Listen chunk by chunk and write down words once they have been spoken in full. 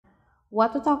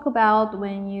What to talk about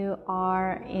when you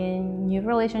are in new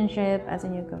relationship as a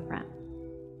new girlfriend.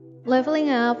 Leveling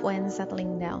up when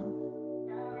settling down.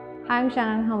 Hi, I'm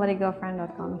Shannon,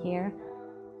 HomeBuddyGirlfriend.com here.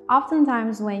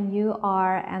 Oftentimes when you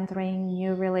are entering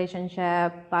new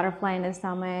relationship, butterfly in the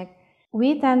stomach,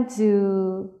 we tend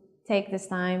to take this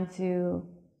time to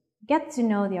get to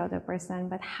know the other person.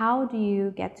 But how do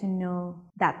you get to know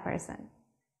that person?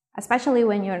 Especially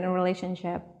when you're in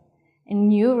a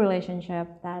new relationship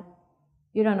that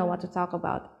you don't know what to talk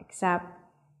about except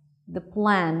the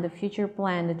plan, the future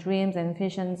plan, the dreams and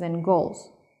visions and goals,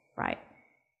 right?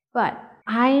 But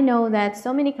I know that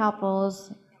so many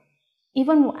couples,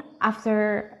 even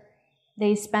after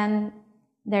they spend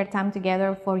their time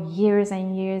together for years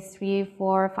and years, 3,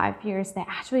 4, 5 years, they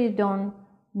actually don't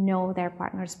know their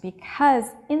partners because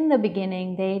in the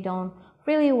beginning they don't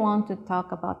really want to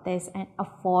talk about this and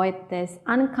avoid this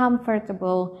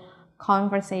uncomfortable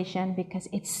conversation because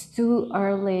it's too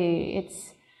early,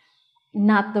 it's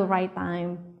not the right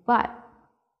time. But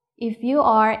if you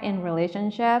are in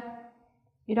relationship,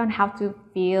 you don't have to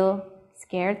feel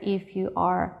scared if you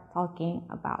are talking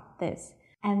about this.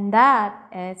 And that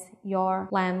is your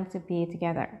plan to be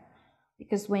together.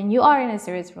 Because when you are in a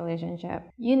serious relationship,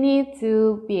 you need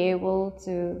to be able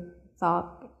to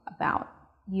talk about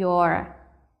your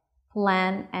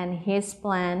plan and his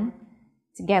plan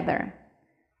together.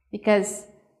 Because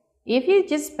if you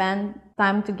just spend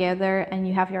time together and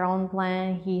you have your own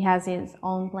plan, he has his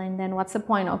own plan, then what's the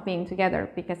point of being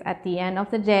together? Because at the end of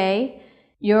the day,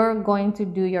 you're going to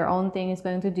do your own thing, he's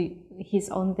going to do his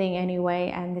own thing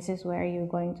anyway, and this is where you're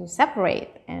going to separate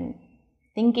and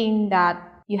thinking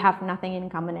that you have nothing in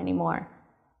common anymore.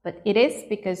 But it is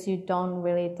because you don't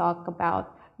really talk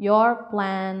about your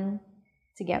plan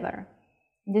together.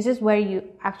 This is where you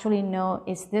actually know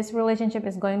is this relationship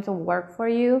is going to work for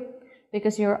you,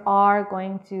 because you are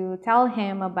going to tell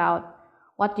him about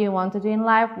what you want to do in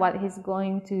life, what he's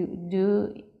going to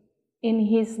do in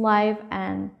his life,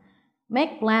 and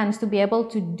make plans to be able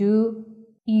to do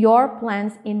your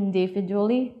plans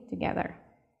individually together.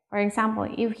 For example,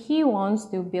 if he wants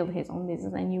to build his own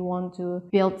business and you want to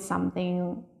build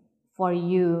something for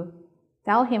you,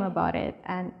 tell him about it.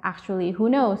 And actually, who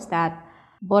knows that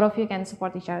both of you can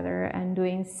support each other and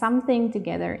doing something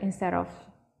together instead of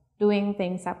doing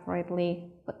things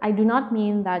separately. But I do not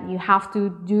mean that you have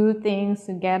to do things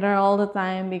together all the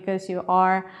time because you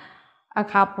are a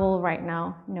couple right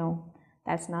now. No,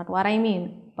 that's not what I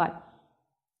mean. But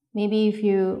maybe if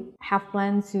you have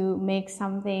plans to make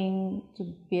something, to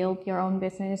build your own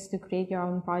business, to create your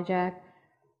own project,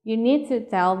 you need to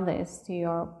tell this to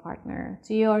your partner,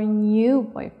 to your new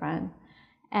boyfriend.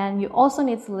 And you also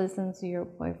need to listen to your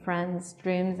boyfriend's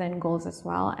dreams and goals as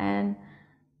well, and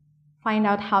find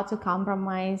out how to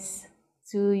compromise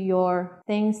to your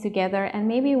things together, and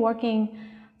maybe working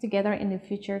together in the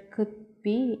future could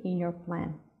be in your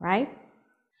plan, right?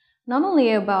 Not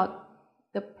only about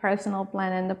the personal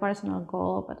plan and the personal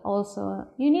goal, but also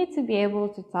you need to be able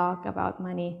to talk about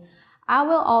money. I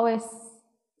will always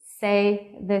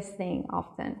say this thing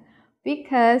often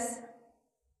because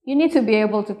you need to be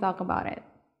able to talk about it.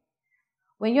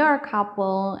 When you're a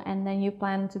couple and then you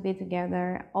plan to be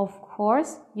together, of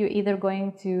course, you're either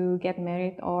going to get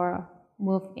married or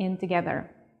move in together.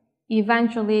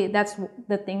 Eventually, that's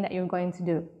the thing that you're going to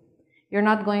do. You're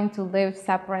not going to live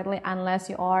separately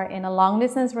unless you are in a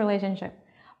long-distance relationship.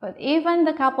 But even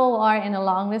the couple who are in a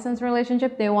long-distance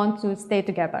relationship, they want to stay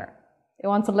together. They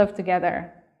want to live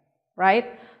together,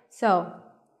 right? So,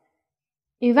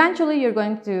 eventually, you're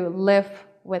going to live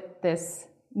with this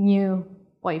new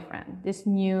boyfriend, this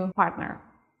new partner.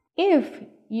 If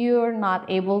you're not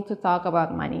able to talk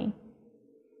about money,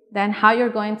 then how you're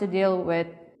going to deal with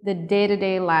the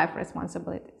day-to-day life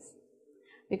responsibilities?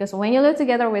 Because when you live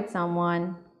together with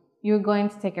someone, you're going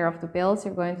to take care of the bills,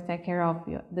 you're going to take care of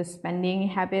the spending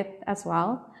habit as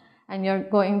well, and you're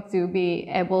going to be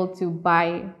able to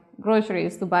buy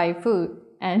groceries, to buy food.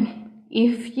 And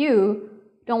if you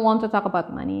don't want to talk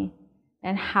about money,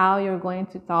 then how you're going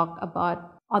to talk about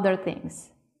other things,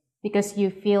 because you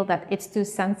feel that it's too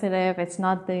sensitive, it's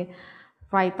not the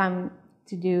right time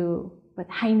to do. But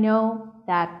I know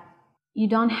that you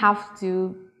don't have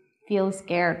to feel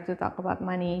scared to talk about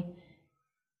money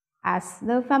as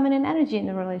the feminine energy in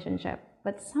the relationship.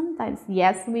 But sometimes,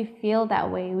 yes, we feel that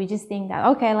way. We just think that,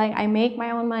 okay, like I make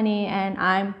my own money and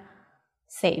I'm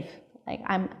safe. Like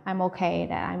I'm okay,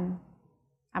 that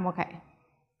I'm okay.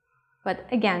 But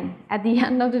again, at the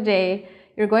end of the day,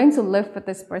 you're going to live with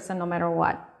this person no matter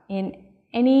what, in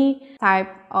any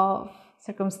type of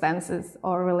circumstances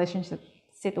or relationship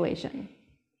situation.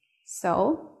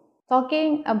 So,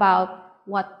 talking about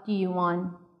what do you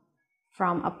want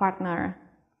from a partner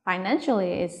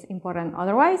financially is important.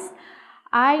 Otherwise,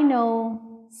 I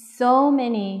know so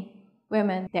many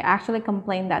women, they actually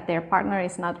complain that their partner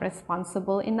is not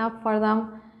responsible enough for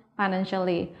them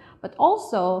financially, but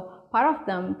also part of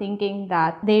them thinking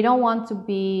that they don't want to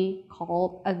be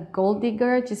called a gold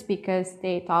digger just because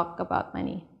they talk about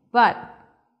money. But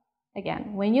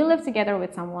again, when you live together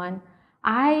with someone,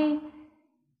 I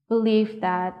believe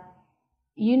that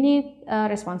you need a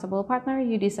responsible partner,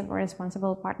 you deserve a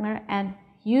responsible partner, and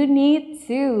you need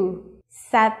to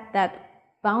set that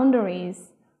boundaries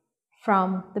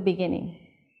from the beginning.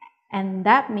 And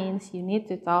that means you need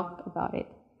to talk about it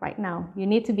right now. You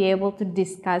need to be able to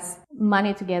discuss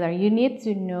money together. You need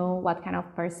to know what kind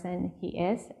of person he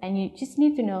is, and you just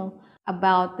need to know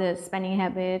about the spending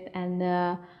habit and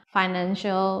the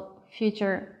financial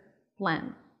future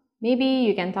plan. Maybe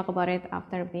you can talk about it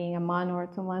after being a month or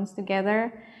 2 months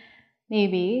together,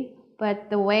 maybe.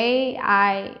 But the way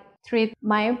I treat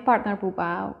my partner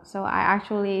Pupa, so I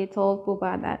actually told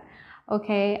Pupa that,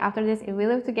 okay, after this, if we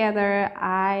live together,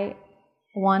 I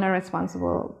want a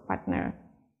responsible partner.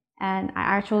 And I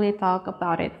actually talk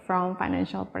about it from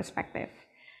financial perspective.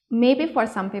 Maybe for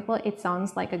some people, it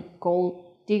sounds like a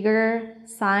gold digger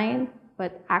sign,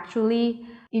 but actually,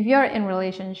 if you're in a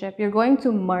relationship, you're going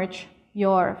to merge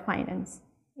your finance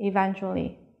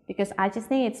eventually. Because I just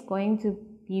think it's going to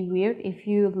be weird if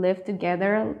you live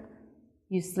together,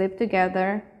 you sleep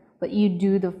together, but you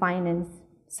do the finance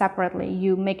separately.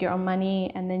 You make your own money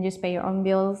and then just pay your own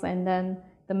bills, and then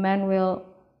the man will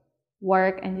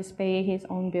work and just pay his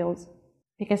own bills.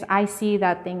 Because I see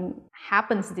that thing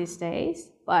happens these days,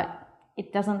 but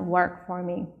it doesn't work for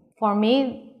me. For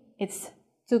me, it's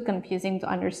too confusing to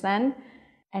understand.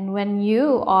 And when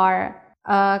you are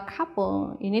a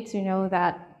couple, you need to know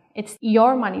that it's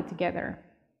your money together.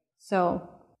 So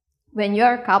when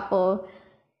you're a couple,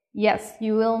 yes,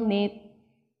 you will need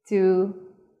to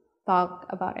talk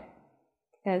about it.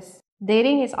 Because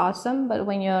dating is awesome, but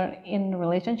when you're in a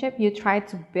relationship, you try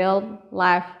to build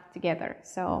life together.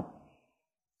 So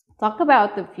talk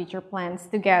about the future plans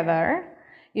together.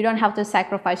 You don't have to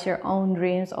sacrifice your own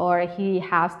dreams, or he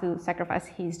has to sacrifice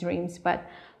his dreams. But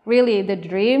really, the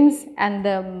dreams and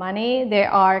the money, they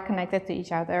are connected to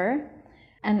each other.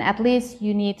 And at least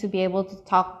you need to be able to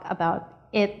talk about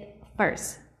it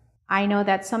first. I know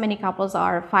that so many couples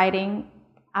are fighting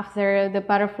after the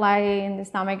butterfly in the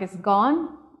stomach is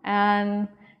gone and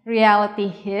reality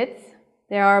hits.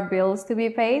 There are bills to be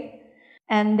paid.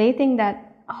 And they think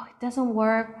that, oh, it doesn't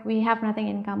work, we have nothing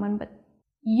in common. But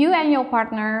you and your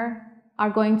partner are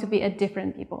going to be a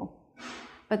different people.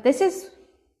 But this is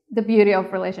the beauty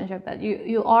of relationship, that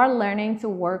you are learning to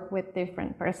work with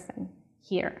different person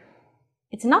here.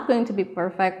 It's not going to be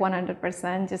perfect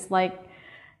 100%, just like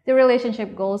the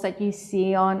relationship goals that you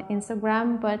see on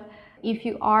Instagram. But if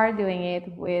you are doing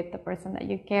it with the person that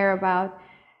you care about,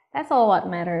 that's all what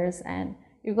matters. And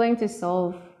you're going to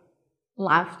solve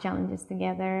life challenges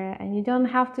together, and you don't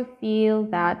have to feel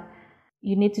that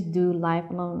you need to do life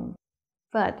alone.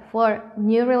 But for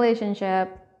new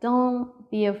relationship, don't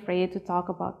be afraid to talk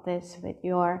about this with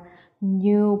your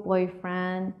new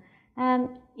boyfriend. And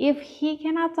if he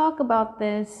cannot talk about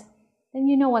this, then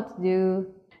you know what to do.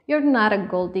 You're not a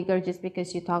gold digger just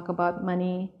because you talk about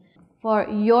money. For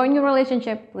your new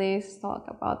relationship, please talk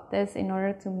about this in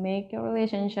order to make your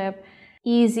relationship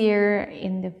easier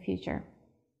in the future.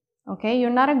 Okay, you're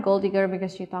not a gold digger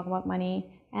because you talk about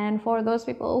money. And for those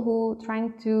people who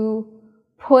trying to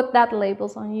put that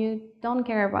labels on you, don't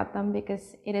care about them,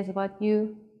 because it is about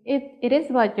you. It is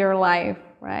about your life,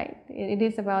 right? It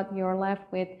is about your life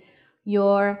with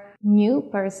your new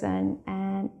person,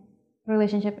 and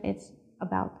relationship is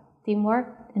about teamwork,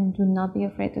 and do not be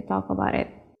afraid to talk about it.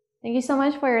 Thank you so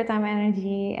much for your time,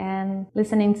 energy, and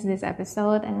listening to this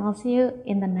episode, and I'll see you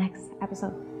in the next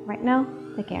episode. Right now,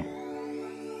 take care.